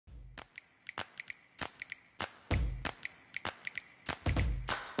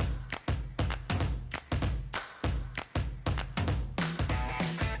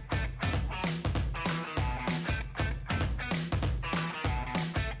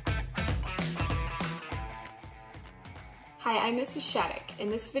Hi, I'm Mrs. Shattuck,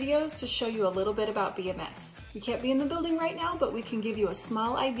 and this video is to show you a little bit about BMS. We can't be in the building right now, but we can give you a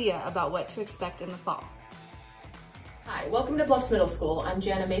small idea about what to expect in the fall. Hi, welcome to Bluffs Middle School. I'm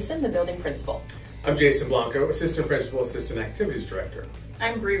Jana Mason, the building principal. I'm Jason Blanco, Assistant Principal, Assistant Activities Director.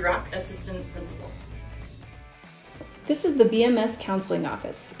 I'm Bree Rock, Assistant Principal. This is the BMS Counseling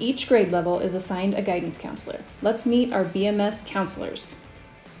Office. Each grade level is assigned a guidance counselor. Let's meet our BMS counselors.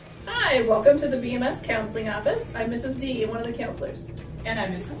 Hi, welcome to the BMS Counseling Office. I'm Mrs. D, one of the counselors. And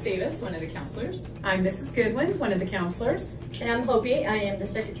I'm Mrs. Davis, one of the counselors. I'm Mrs. Goodwin, one of the counselors. And I'm Hopi. I am the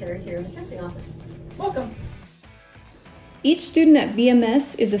secretary here in the counseling office. Welcome. Each student at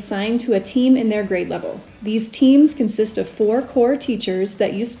BMS is assigned to a team in their grade level. These teams consist of 4 core teachers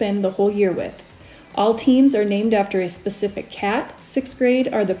that you spend the whole year with. All teams are named after a specific cat. 6th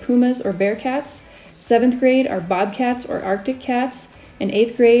grade are the Pumas or Bearcats. 7th grade are Bobcats or Arctic Cats. And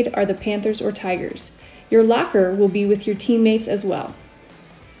 8th grade are the Panthers or Tigers. Your locker will be with your teammates as well.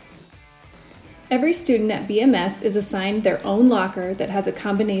 Every student at BMS is assigned their own locker that has a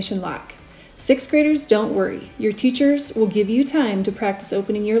combination lock. 6th graders, don't worry. Your teachers will give you time to practice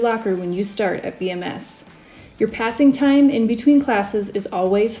opening your locker when you start at BMS. Your passing time in between classes is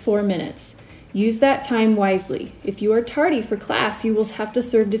always 4 minutes. Use that time wisely. If you are tardy for class, you will have to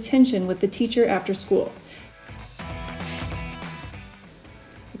serve detention with the teacher after school.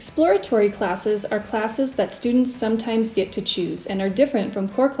 Exploratory classes are classes that students sometimes get to choose and are different from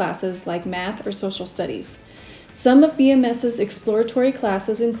core classes like math or social studies. Some of BMS's exploratory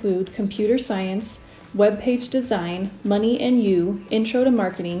classes include computer science, web page design, money and you, intro to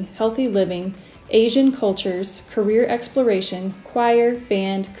marketing, healthy living, Asian cultures, career exploration, choir,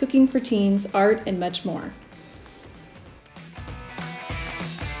 band, cooking for teens, art, and much more.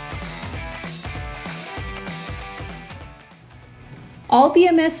 All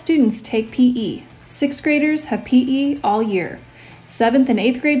BMS students take PE. 6th graders have PE all year. 7th and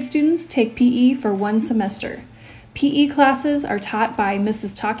 8th grade students take PE for 1 semester. PE classes are taught by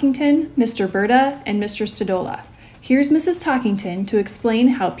Mrs. Talkington, Mr. Berta, and Mr. Stadola. Here's Mrs. Talkington to explain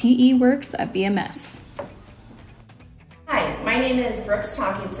how PE works at BMS. Hi, my name is Brooks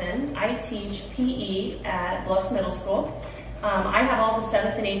Talkington. I teach PE at Bluffs Middle School. I have all the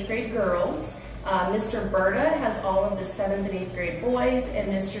 7th and 8th grade girls. Mr. Berta has all of the 7th and 8th grade boys, and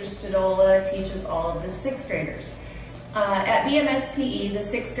Mr. Stadola teaches all of the 6th graders. At BMS PE, the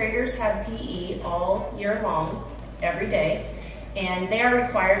 6th graders have PE all year long, every day, and they are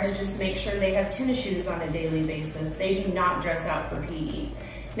required to just make sure they have tennis shoes on a daily basis. They do not dress out for PE.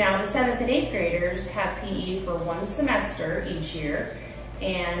 Now, the 7th and 8th graders have PE for 1 semester each year,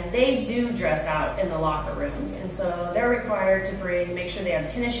 and they do dress out in the locker rooms, and so they're required to make sure they have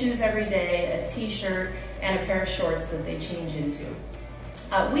tennis shoes every day, a t-shirt, and a pair of shorts that they change into.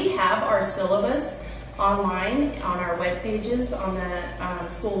 We have our syllabus online on our web pages on the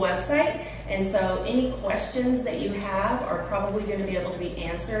school website, and so any questions that you have are probably going to be able to be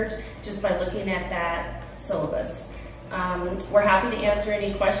answered just by looking at that syllabus. We're happy to answer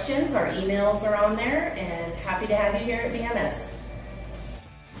any questions. Our emails are on there, and happy to have you here at BMS.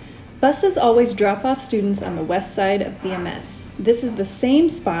 Buses always drop off students on the west side of BMS. This is the same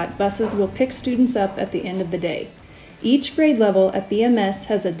spot buses will pick students up at the end of the day. Each grade level at BMS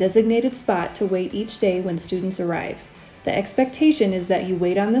has a designated spot to wait each day when students arrive. The expectation is that you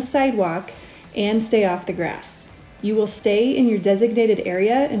wait on the sidewalk and stay off the grass. You will stay in your designated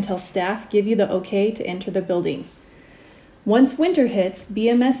area until staff give you the okay to enter the building. Once winter hits,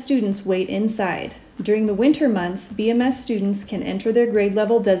 BMS students wait inside. During the winter months, BMS students can enter their grade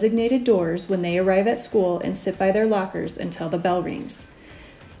level designated doors when they arrive at school and sit by their lockers until the bell rings.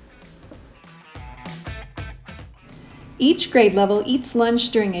 Each grade level eats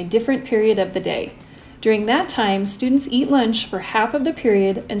lunch during a different period of the day. During that time, students eat lunch for half of the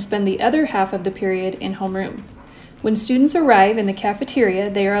period and spend the other half of the period in homeroom. When students arrive in the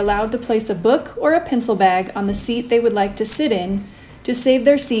cafeteria, they are allowed to place a book or a pencil bag on the seat they would like to sit in to save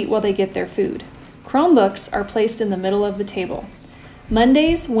their seat while they get their food. Chromebooks are placed in the middle of the table.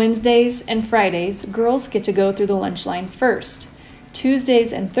 Mondays, Wednesdays, and Fridays, girls get to go through the lunch line first.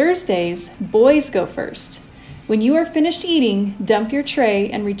 Tuesdays and Thursdays, boys go first. When you are finished eating, dump your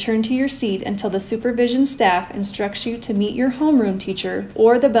tray and return to your seat until the supervision staff instructs you to meet your homeroom teacher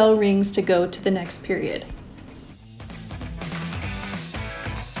or the bell rings to go to the next period.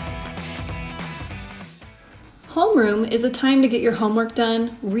 Homeroom is a time to get your homework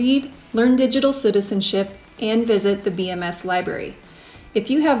done, read, learn digital citizenship, and visit the BMS library. If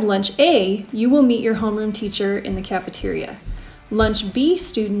you have lunch A, you will meet your homeroom teacher in the cafeteria. Lunch B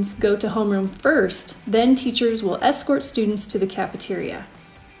students go to homeroom first, then teachers will escort students to the cafeteria.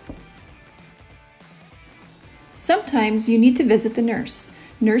 Sometimes you need to visit the nurse.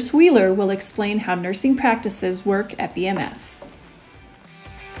 Nurse Wheeler will explain how nursing practices work at BMS.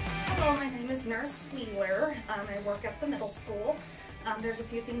 Hello, my name is Nurse Wheeler. I work at the middle school. There's a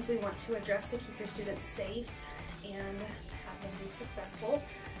few things we want to address to keep your students safe and have them be successful.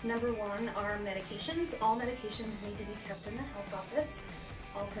 Number one are medications. All medications need to be kept in the health office.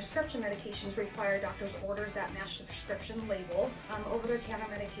 All prescription medications require doctor's orders that match the prescription label. Over-the-counter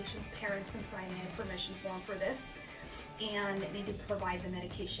medications, parents can sign a permission form for this and need to provide the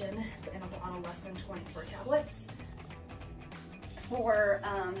medication in a bottle less than 24 tablets. For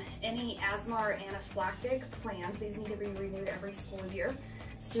any asthma or anaphylactic plans, these need to be renewed every school year.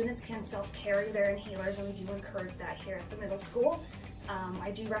 Students can self-carry their inhalers, and we do encourage that here at the middle school.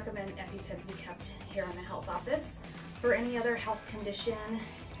 I do recommend EpiPens be kept here in the health office. For any other health condition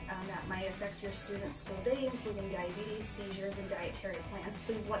that might affect your student's school day, including diabetes, seizures, and dietary plans,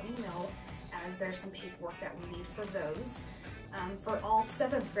 please let me know, as there's some paperwork that we need for those. For all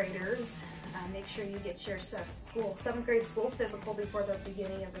 7th graders, make sure you get your 7th grade school physical before the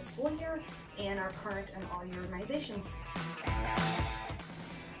beginning of the school year and are current in all your organizations.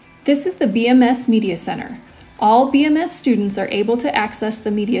 This is the BMS Media Center. All BMS students are able to access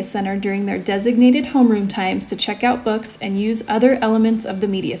the Media Center during their designated homeroom times to check out books and use other elements of the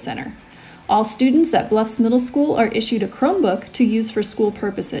Media Center. All students at Bluffs Middle School are issued a Chromebook to use for school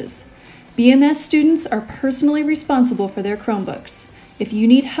purposes. BMS students are personally responsible for their Chromebooks. If you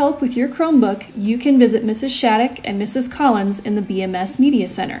need help with your Chromebook, you can visit Mrs. Shattuck and Mrs. Collins in the BMS Media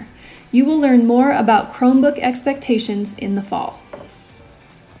Center. You will learn more about Chromebook expectations in the fall.